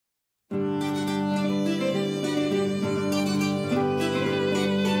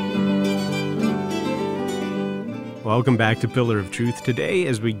Welcome back to Pillar of Truth. Today,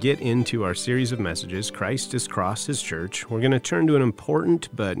 as we get into our series of messages, Christ has crossed his church, we're going to turn to an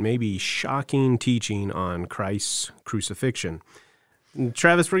important but maybe shocking teaching on Christ's crucifixion.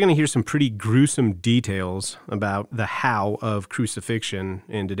 Travis, we're going to hear some pretty gruesome details about the how of crucifixion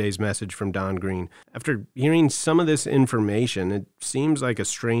in today's message from Don Green. After hearing some of this information, it seems like a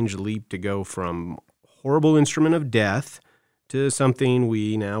strange leap to go from horrible instrument of death to something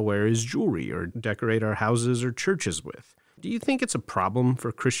we now wear as jewelry or decorate our houses or churches with. Do you think it's a problem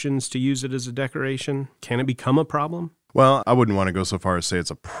for Christians to use it as a decoration? Can it become a problem? Well, I wouldn't want to go so far as say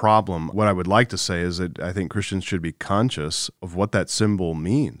it's a problem. What I would like to say is that I think Christians should be conscious of what that symbol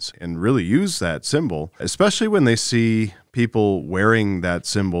means and really use that symbol, especially when they see people wearing that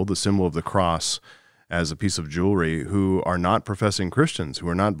symbol, the symbol of the cross, as a piece of jewelry who are not professing Christians, who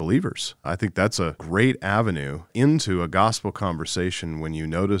are not believers. I think that's a great avenue into a gospel conversation when you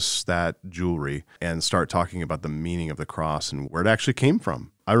notice that jewelry and start talking about the meaning of the cross and where it actually came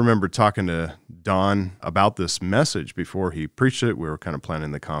from. I remember talking to Don about this message before he preached it. We were kind of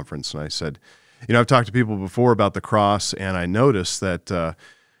planning the conference, and I said, I've talked to people before about the cross, and I noticed that,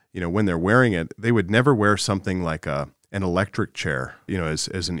 when they're wearing it, they would never wear something like an electric chair,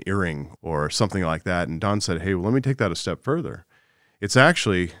 as an earring or something like that. And Don said, hey, well, let me take that a step further. It's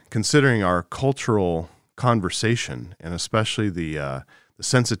actually, considering our cultural conversation, and especially the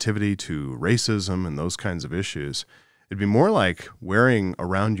sensitivity to racism and those kinds of issues, it'd be more like wearing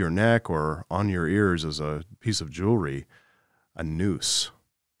around your neck or on your ears as a piece of jewelry, a noose.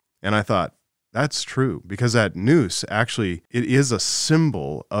 And I thought, that's true, because that noose actually, it is a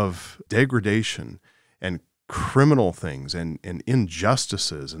symbol of degradation and criminal things and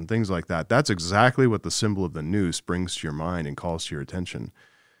injustices and things like that. That's exactly what the symbol of the noose brings to your mind and calls to your attention.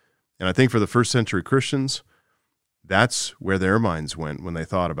 And I think for the first century Christians, that's where their minds went when they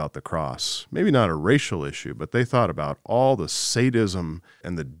thought about the cross. Maybe not a racial issue, but they thought about all the sadism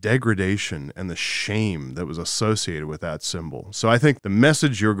and the degradation and the shame that was associated with that symbol. So I think the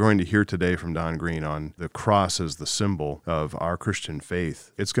message you're going to hear today from Don Green on the cross as the symbol of our Christian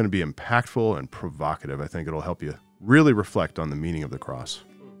faith, it's going to be impactful and provocative. I think it'll help you really reflect on the meaning of the cross.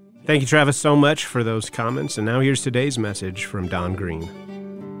 Thank you, Travis, so much for those comments. And now here's today's message from Don Green.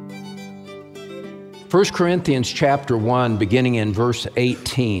 1 Corinthians chapter 1, beginning in verse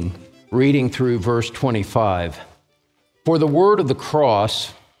 18, reading through verse 25. For the word of the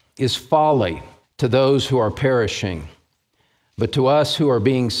cross is folly to those who are perishing, but to us who are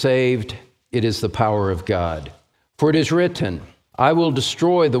being saved, it is the power of God. For it is written, I will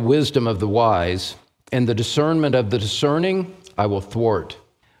destroy the wisdom of the wise, and the discernment of the discerning I will thwart.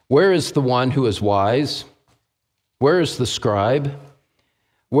 Where is the one who is wise? Where is the scribe?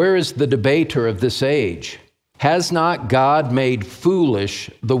 Where is the debater of this age? Has not God made foolish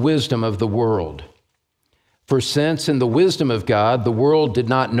the wisdom of the world? For since in the wisdom of God the world did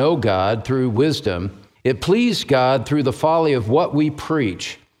not know God through wisdom, it pleased God through the folly of what we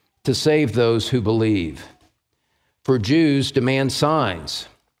preach to save those who believe. For Jews demand signs,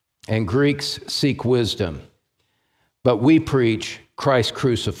 and Greeks seek wisdom. But we preach Christ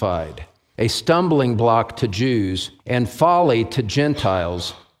crucified, a stumbling block to Jews and folly to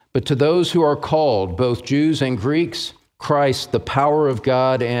Gentiles, but to those who are called, both Jews and Greeks, Christ, the power of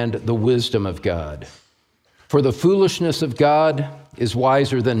God and the wisdom of God. For the foolishness of God is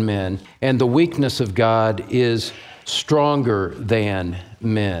wiser than men, and the weakness of God is stronger than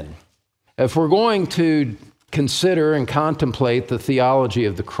men. If we're going to consider and contemplate the theology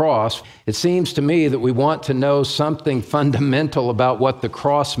of the cross, it seems to me that we want to know something fundamental about what the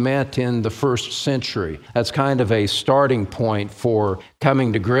cross meant in the first century. That's kind of a starting point for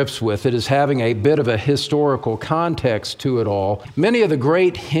coming to grips with it, is having a bit of a historical context to it all. Many of the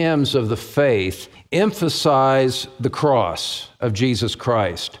great hymns of the faith emphasize the cross of Jesus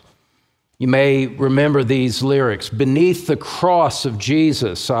Christ. You may remember these lyrics. Beneath the cross of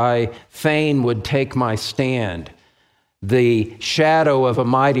Jesus, I fain would take my stand, the shadow of a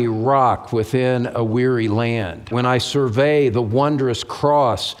mighty rock within a weary land. When I survey the wondrous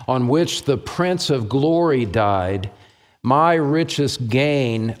cross on which the Prince of Glory died, my richest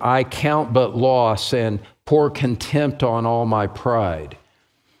gain I count but loss and pour contempt on all my pride.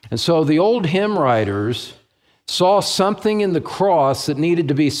 And so the old hymn writers saw something in the cross that needed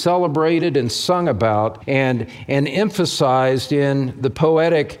to be celebrated and sung about and emphasized in the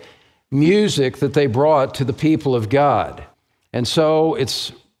poetic music that they brought to the people of God. And so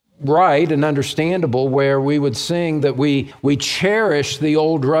it's right and understandable where we would sing that we cherish the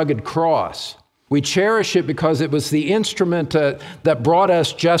old rugged cross. We cherish it because it was the instrument that brought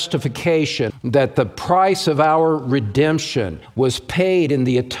us justification, that the price of our redemption was paid in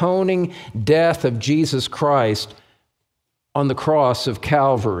the atoning death of Jesus Christ on the cross of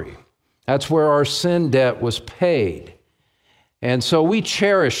Calvary. That's where our sin debt was paid. And so we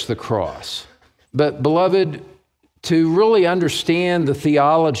cherish the cross. But beloved, to really understand the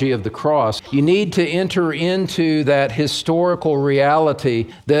theology of the cross, you need to enter into that historical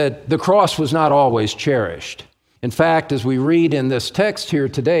reality that the cross was not always cherished. In fact, as we read in this text here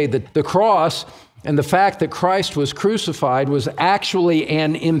today, that the cross and the fact that Christ was crucified was actually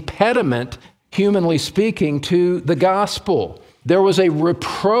an impediment, humanly speaking, to the gospel. There was a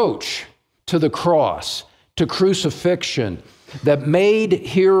reproach to the cross, to crucifixion, that made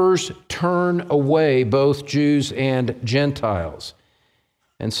hearers turn away, both Jews and Gentiles.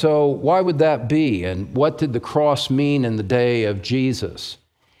 And so why would that be? And what did the cross mean in the day of Jesus?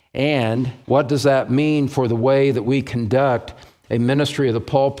 And what does that mean for the way that we conduct a ministry of the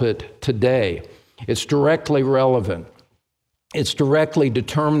pulpit today? It's directly relevant. It's directly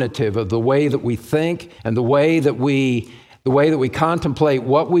determinative of the way that we think and the way that we contemplate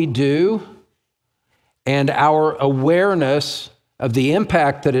what we do, and our awareness of the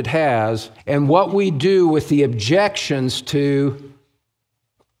impact that it has, and what we do with the objections to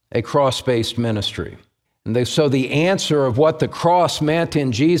a cross-based ministry. And so the answer of what the cross meant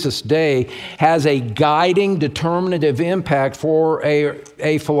in Jesus' day has a guiding, determinative impact for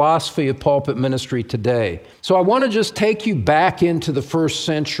a philosophy of pulpit ministry today. So I want to just take you back into the first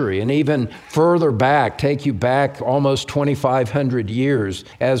century, and even further back, take you back almost 2,500 years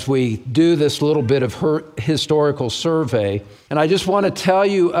as we do this little bit of historical survey. And I just want to tell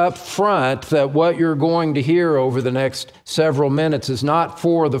you up front that what you're going to hear over the next several minutes is not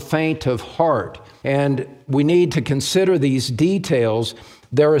for the faint of heart. And we need to consider these details.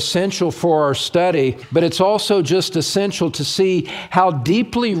 They're essential for our study, but it's also just essential to see how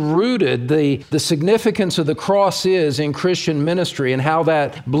deeply rooted the significance of the cross is in Christian ministry, and how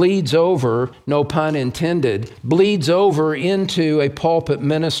that bleeds over, no pun intended, bleeds over into a pulpit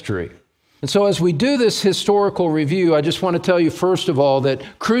ministry. And so as we do this historical review, I just want to tell you first of all that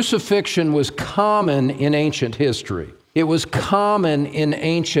crucifixion was common in ancient history. It was common in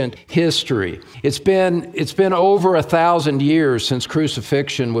ancient history. It's been over 1,000 years since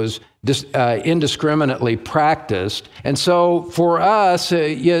crucifixion was indiscriminately practiced. And so for us,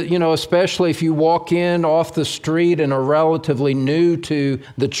 especially if you walk in off the street and are relatively new to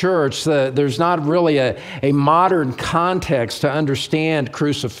the church, there's not really a modern context to understand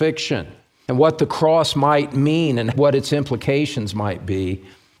crucifixion and what the cross might mean and what its implications might be.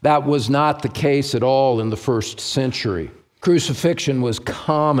 That was not the case at all in the first century. Crucifixion was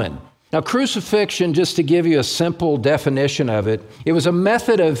common. Now, crucifixion, just to give you a simple definition of it, it was a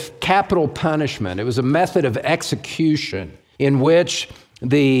method of capital punishment. It was a method of execution in which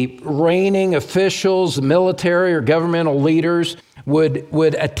the reigning officials, military or governmental leaders,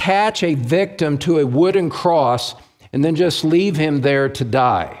 would attach a victim to a wooden cross and then just leave him there to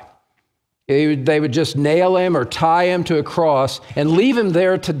die. They would just nail him or tie him to a cross and leave him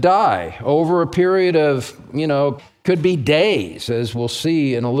there to die over a period of, could be days, as we'll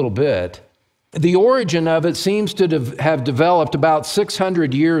see in a little bit. The origin of it seems to have developed about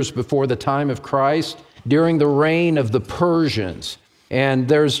 600 years before the time of Christ, during the reign of the Persians. And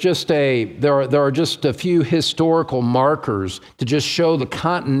there are just a few historical markers to just show the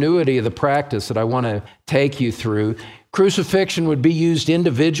continuity of the practice that I want to take you through. Crucifixion would be used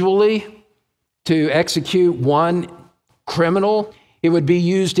individually to execute one criminal. It would be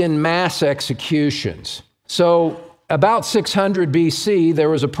used in mass executions. So about 600 BC, there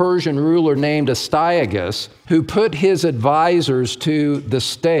was a Persian ruler named Astyages who put his advisors to the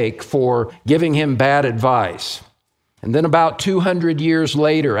stake for giving him bad advice. And then about 200 years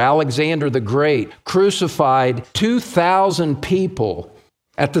later, Alexander the Great crucified 2,000 people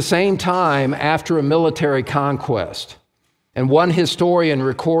at the same time after a military conquest. And one historian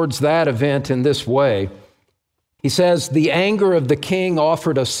records that event in this way. He says, "The anger of the king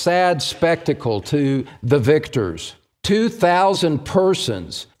offered a sad spectacle to the victors. 2,000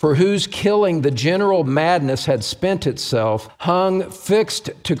 persons, for whose killing the general madness had spent itself, hung fixed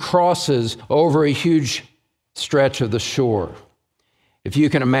to crosses over a huge stretch of the shore." If you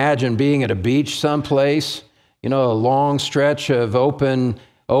can imagine being at a beach someplace, a long stretch of open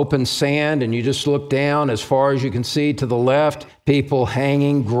sand, and you just look down as far as you can see to the left, people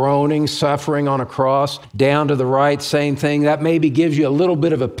hanging, groaning, suffering on a cross. Down to the right, same thing. That maybe gives you a little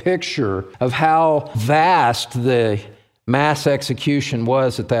bit of a picture of how vast the mass execution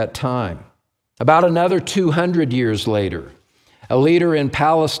was at that time. About another 200 years later, a leader in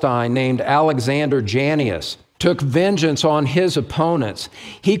Palestine named Alexander Jannaeus took vengeance on his opponents.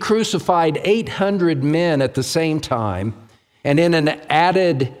 He crucified 800 men at the same time. And in an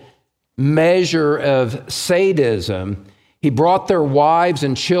added measure of sadism, He brought their wives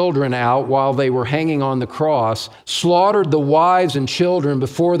and children out while they were hanging on the cross, slaughtered the wives and children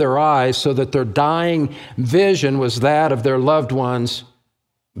before their eyes so that their dying vision was that of their loved ones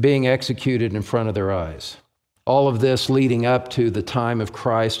being executed in front of their eyes. All of this leading up to the time of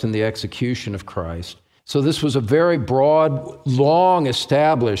Christ and the execution of Christ. So this was a very broad, long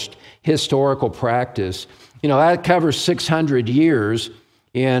established historical practice. That covers 600 years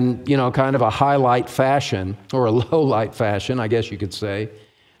in, kind of a highlight fashion, or a lowlight fashion, I guess you could say.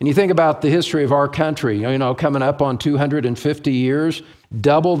 And you think about the history of our country, coming up on 250 years,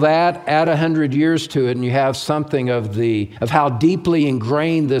 double that, add 100 years to it, and you have something of how deeply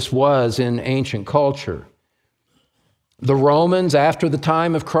ingrained this was in ancient culture. The Romans, after the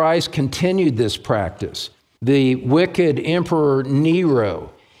time of Christ, continued this practice. The wicked Emperor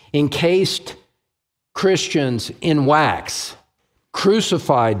Nero encased Christians in wax,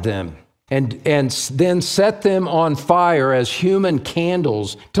 crucified them, and then set them on fire as human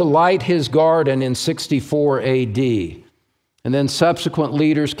candles to light his garden in 64 AD. And then subsequent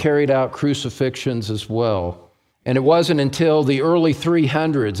leaders carried out crucifixions as well. And it wasn't until the early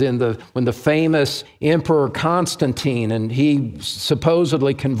 300s, when the famous Emperor Constantine, and he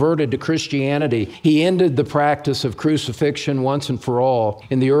supposedly converted to Christianity, he ended the practice of crucifixion once and for all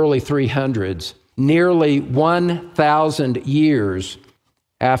in the early 300s. Nearly 1,000 years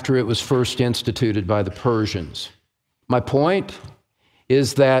after it was first instituted by the Persians. My point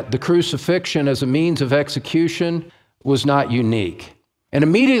is that the crucifixion as a means of execution was not unique. And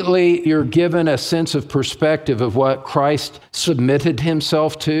immediately you're given a sense of perspective of what Christ submitted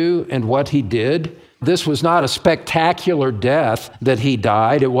himself to and what he did. This was not a spectacular death that he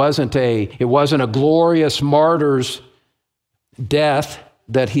died. It wasn't a glorious martyr's death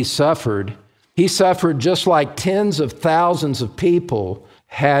that he suffered. He suffered just like tens of thousands of people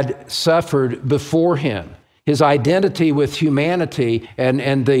had suffered before him. His identity with humanity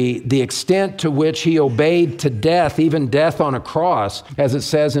and the extent to which he obeyed to death, even death on a cross, as it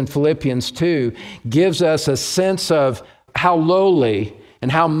says in Philippians 2, gives us a sense of how lowly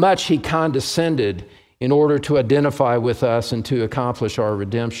and how much he condescended in order to identify with us and to accomplish our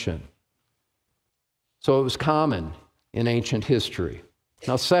redemption. So it was common in ancient history.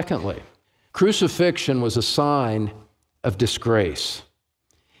 Now, secondly, crucifixion was a sign of disgrace.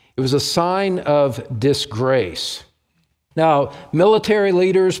 It was a sign of disgrace. Now, military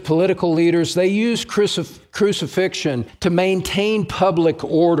leaders, political leaders, they used crucifixion to maintain public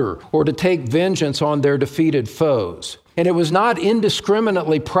order or to take vengeance on their defeated foes. And it was not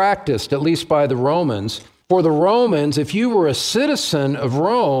indiscriminately practiced, at least by the Romans. For the Romans, if you were a citizen of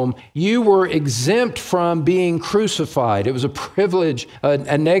Rome, you were exempt from being crucified. It was a privilege,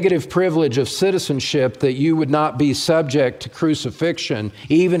 a negative privilege of citizenship, that you would not be subject to crucifixion,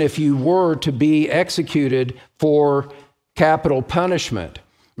 even if you were to be executed for capital punishment.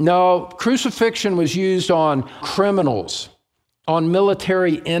 No, crucifixion was used on criminals, on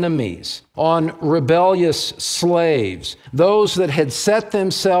military enemies, on rebellious slaves, those that had set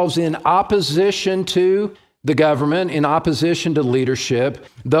themselves in opposition to the government, in opposition to leadership,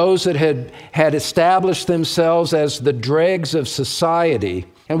 those that had established themselves as the dregs of society.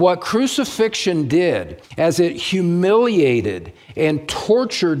 And what crucifixion did, as it humiliated and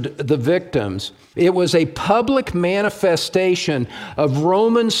tortured the victims, it was a public manifestation of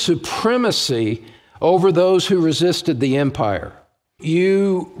Roman supremacy over those who resisted the empire.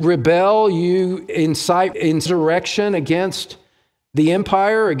 You rebel, you incite insurrection against the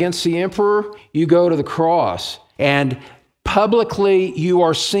empire, against the emperor, you go to the cross. And publicly you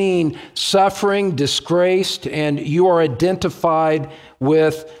are seen suffering, disgraced, and you are identified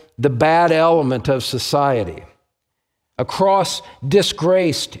with the bad element of society. A cross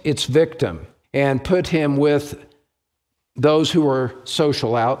disgraced its victim and put him with those who were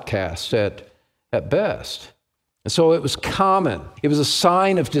social outcasts at best. And so it was common. It was a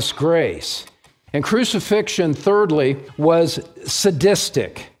sign of disgrace. And crucifixion, thirdly, was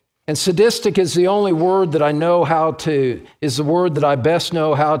sadistic. And sadistic is the only word that is the word that I best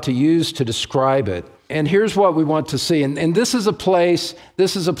know how to use to describe it. And here's what we want to see. And this is a place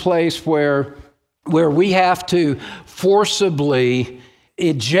where we have to forcibly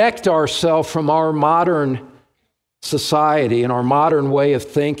eject ourselves from our modern society and our modern way of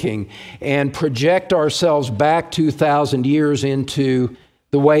thinking and project ourselves back 2,000 years into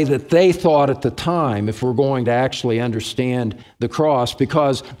the way that they thought at the time, if we're going to actually understand the cross,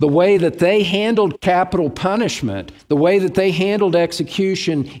 because the way that they handled capital punishment, the way that they handled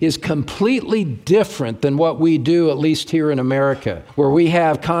execution is completely different than what we do, at least here in America, where we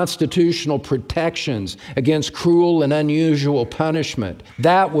have constitutional protections against cruel and unusual punishment.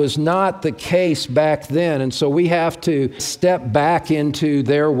 That was not the case back then, and so we have to step back into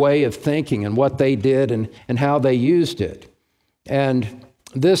their way of thinking and what they did and how they used it. And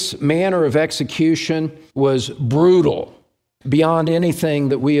this manner of execution was brutal beyond anything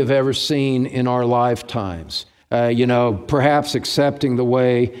that we have ever seen in our lifetimes. Perhaps accepting the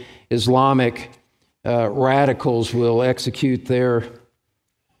way Islamic radicals will execute their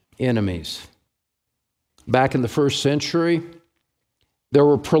enemies. Back in the first century, there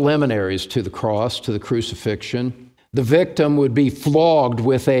were preliminaries to the cross, to the crucifixion. The victim would be flogged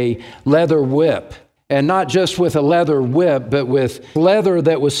with a leather whip. And not just with a leather whip, but with leather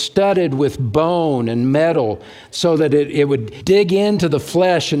that was studded with bone and metal so that it would dig into the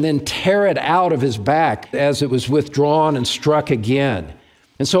flesh and then tear it out of his back as it was withdrawn and struck again.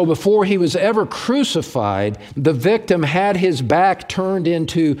 And so before he was ever crucified, the victim had his back turned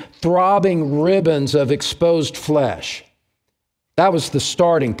into throbbing ribbons of exposed flesh. That was the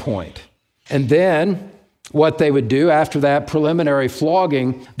starting point. And then what they would do after that preliminary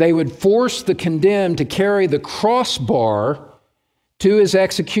flogging, they would force the condemned to carry the crossbar to his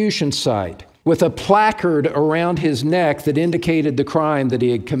execution site with a placard around his neck that indicated the crime that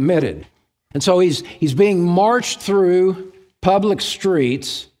he had committed. And so he's being marched through public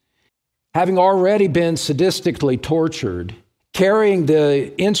streets, having already been sadistically tortured, carrying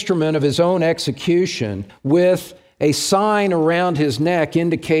the instrument of his own execution with a sign around his neck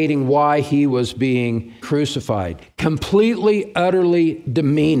indicating why he was being crucified. Completely, utterly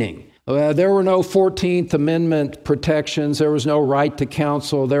demeaning. There were no 14th Amendment protections. There was no right to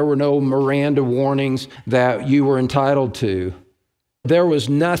counsel. There were no Miranda warnings that you were entitled to. There was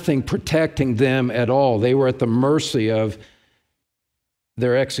nothing protecting them at all. They were at the mercy of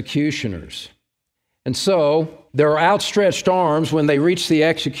their executioners. And so their outstretched arms, when they reached the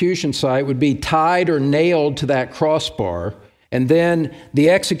execution site, would be tied or nailed to that crossbar. And then the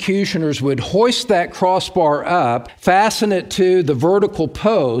executioners would hoist that crossbar up, fasten it to the vertical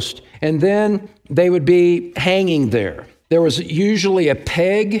post, and then they would be hanging there. There was usually a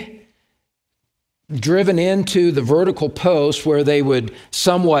peg driven into the vertical post where they would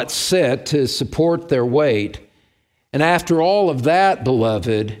somewhat sit to support their weight. And after all of that,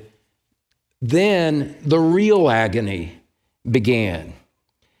 beloved, then the real agony began.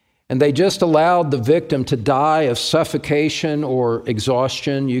 And they just allowed the victim to die of suffocation or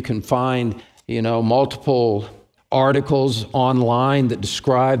exhaustion. You can find, multiple articles online that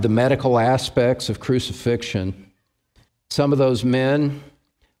describe the medical aspects of crucifixion. Some of those men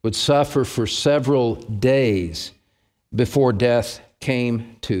would suffer for several days before death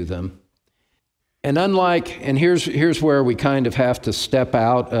came to them. And here's where we kind of have to step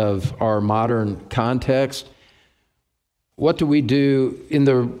out of our modern context. What do we do in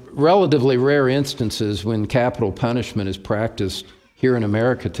the relatively rare instances when capital punishment is practiced here in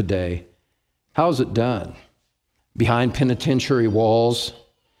America today? How is it done? Behind penitentiary walls,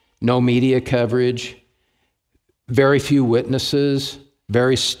 no media coverage, very few witnesses,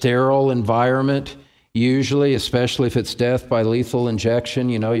 very sterile environment. Usually, especially if it's death by lethal injection,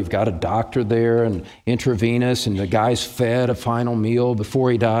 you've got a doctor there and intravenous, and the guy's fed a final meal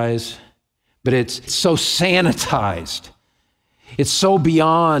before he dies. But it's so sanitized. It's so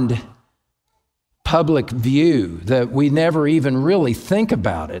beyond public view that we never even really think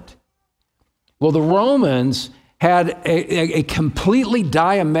about it. Well, the Romans had a completely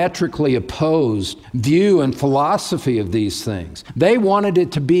diametrically opposed view and philosophy of these things. They wanted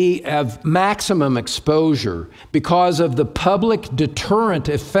it to be of maximum exposure because of the public deterrent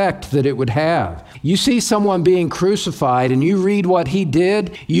effect that it would have. You see someone being crucified and you read what he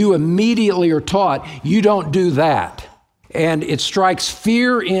did, you immediately are taught, you don't do that. And it strikes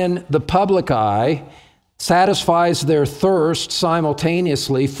fear in the public eye, satisfies their thirst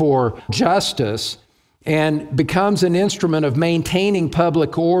simultaneously for justice, and becomes an instrument of maintaining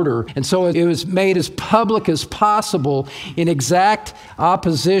public order. And so it was made as public as possible in exact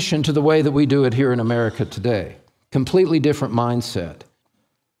opposition to the way that we do it here in America today. Completely different mindset.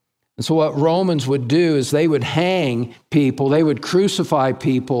 And so what Romans would do is they would hang people, they would crucify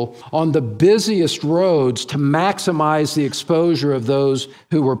people on the busiest roads to maximize the exposure of those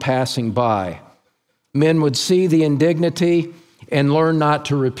who were passing by. Men would see the indignity and learn not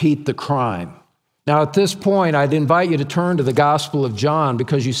to repeat the crime. Now, at this point, I'd invite you to turn to the Gospel of John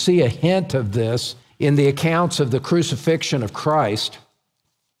because you see a hint of this in the accounts of the crucifixion of Christ.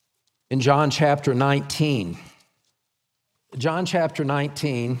 in John chapter 19. John chapter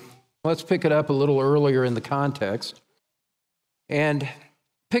 19, let's pick it up a little earlier in the context. And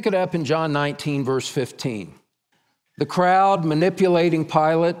pick it up in John 19, verse 15. The crowd manipulating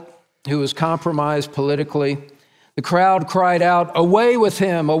Pilate, who was compromised politically, the crowd cried out, away with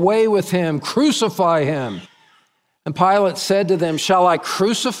him, crucify him. And Pilate said to them, shall I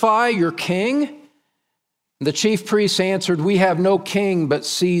crucify your king? And the chief priests answered, we have no king but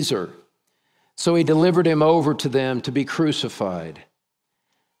Caesar. So he delivered him over to them to be crucified.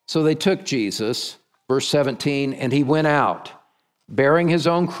 So they took Jesus, verse 17, and he went out, bearing his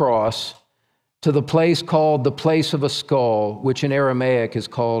own cross, to the place called the place of a skull, which in Aramaic is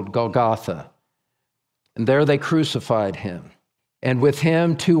called Golgotha. And there they crucified him, and with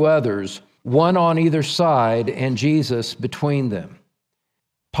him 2 others, one on either side, and Jesus between them.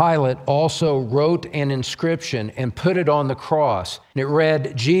 Pilate also wrote an inscription and put it on the cross, and it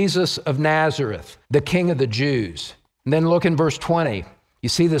read, Jesus of Nazareth, the King of the Jews. And then look in verse 20. You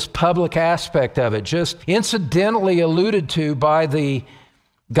see this public aspect of it, just incidentally alluded to by the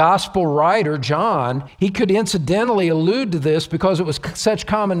gospel writer, John. He could incidentally allude to this because it was such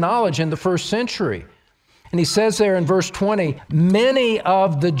common knowledge in the first century. And he says there in verse 20, many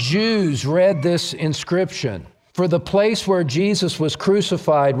of the Jews read this inscription, for the place where Jesus was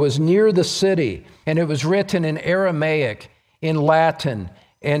crucified was near the city, and it was written in Aramaic, in Latin,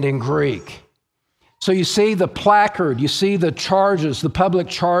 and in Greek. So you see the placard, you see the charges, the public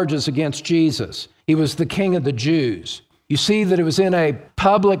charges against Jesus. He was the King of the Jews. You see that it was in a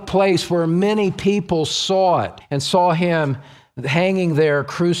public place where many people saw it and saw him hanging there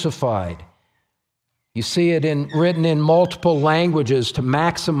crucified. You see it written in multiple languages to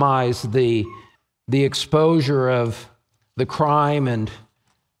maximize the exposure of the crime and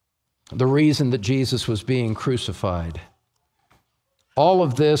the reason that Jesus was being crucified. All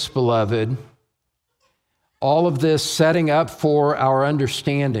of this, beloved, all of this setting up for our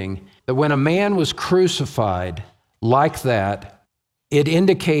understanding that when a man was crucified like that, it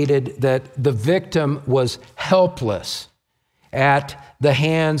indicated that the victim was helpless at the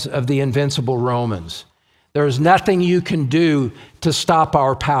hands of the invincible Romans. There is nothing you can do to stop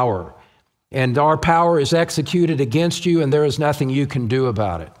our power, and our power is executed against you, and there is nothing you can do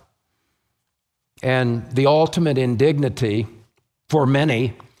about it. And the ultimate indignity for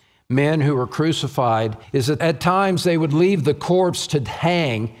many men who were crucified is that at times they would leave the corpse to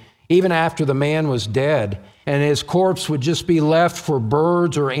hang even after the man was dead, and his corpse would just be left for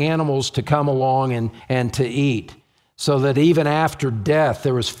birds or animals to come along and to eat, so that even after death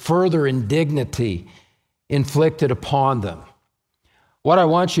there was further indignity inflicted upon them. What I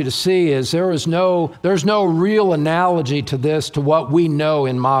want you to see is there's no real analogy to this to what we know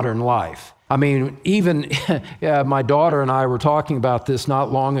in modern life. I mean, even my daughter and I were talking about this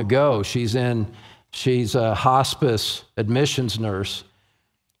not long ago. She's a hospice admissions nurse.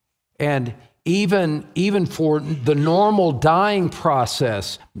 And even for the normal dying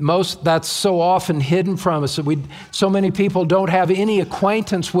process, that's so often hidden from us that so many people don't have any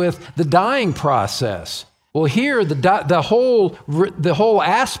acquaintance with the dying process. Well, here the whole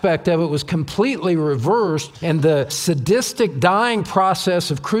aspect of it was completely reversed, and the sadistic dying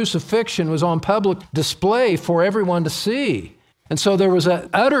process of crucifixion was on public display for everyone to see. And so there was an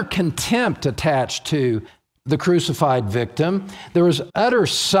utter contempt attached to the crucified victim. There was utter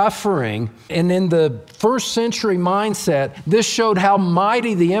suffering. And in the first century mindset, this showed how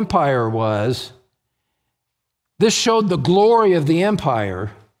mighty the empire was. This showed the glory of the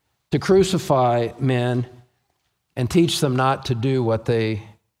empire to crucify men and teach them not to do what they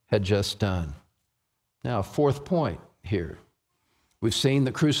had just done. Now, 4th point here. We've seen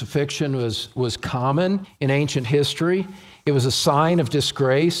that crucifixion was common in ancient history. It was a sign of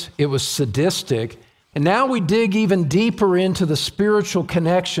disgrace. It was sadistic. And now we dig even deeper into the spiritual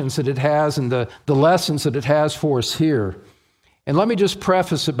connections that it has and the lessons that it has for us here. And let me just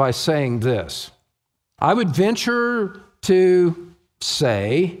preface it by saying this. I would venture to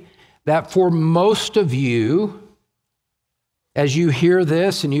say that for most of you, as you hear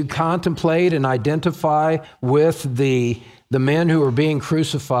this and you contemplate and identify with the men who are being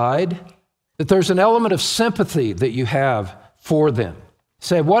crucified, that there's an element of sympathy that you have for them.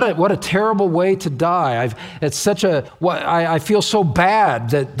 Say, what a terrible way to die. I feel so bad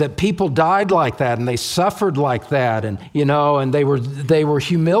that people died like that and they suffered like that, and they were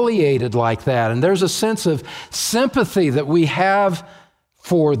humiliated like that. And there's a sense of sympathy that we have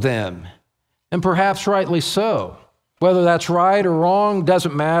for them, and perhaps rightly so. Whether that's right or wrong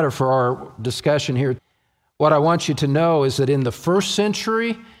doesn't matter for our discussion here. What I want you to know is that in the first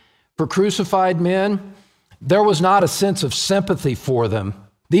century, for crucified men, there was not a sense of sympathy for them,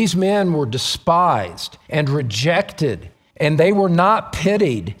 These men were despised and rejected, and they were not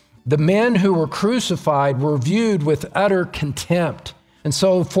pitied. The men who were crucified were viewed with utter contempt. And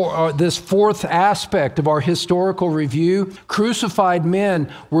so for this fourth aspect of our historical review, crucified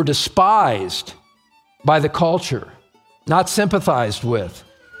men were despised by the culture, not sympathized with.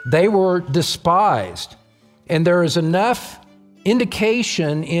 They were despised. And there is enough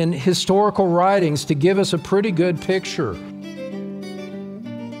indication in historical writings to give us a pretty good picture.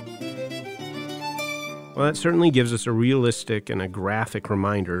 Well, that certainly gives us a realistic and a graphic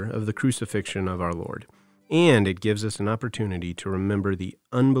reminder of the crucifixion of our Lord. And it gives us an opportunity to remember the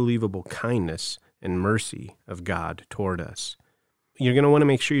unbelievable kindness and mercy of God toward us. You're going to want to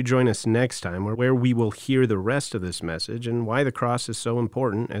make sure you join us next time where we will hear the rest of this message and why the cross is so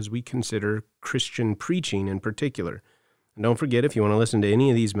important as we consider Christian preaching in particular. And don't forget, if you want to listen to any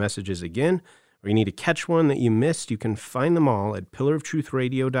of these messages again, or you need to catch one that you missed, you can find them all at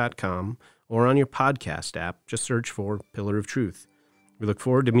pillarofTruthRadio.com or on your podcast app. Just search for Pillar of Truth. We look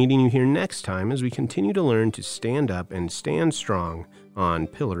forward to meeting you here next time as we continue to learn to stand up and stand strong on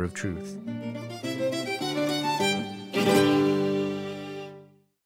Pillar of Truth.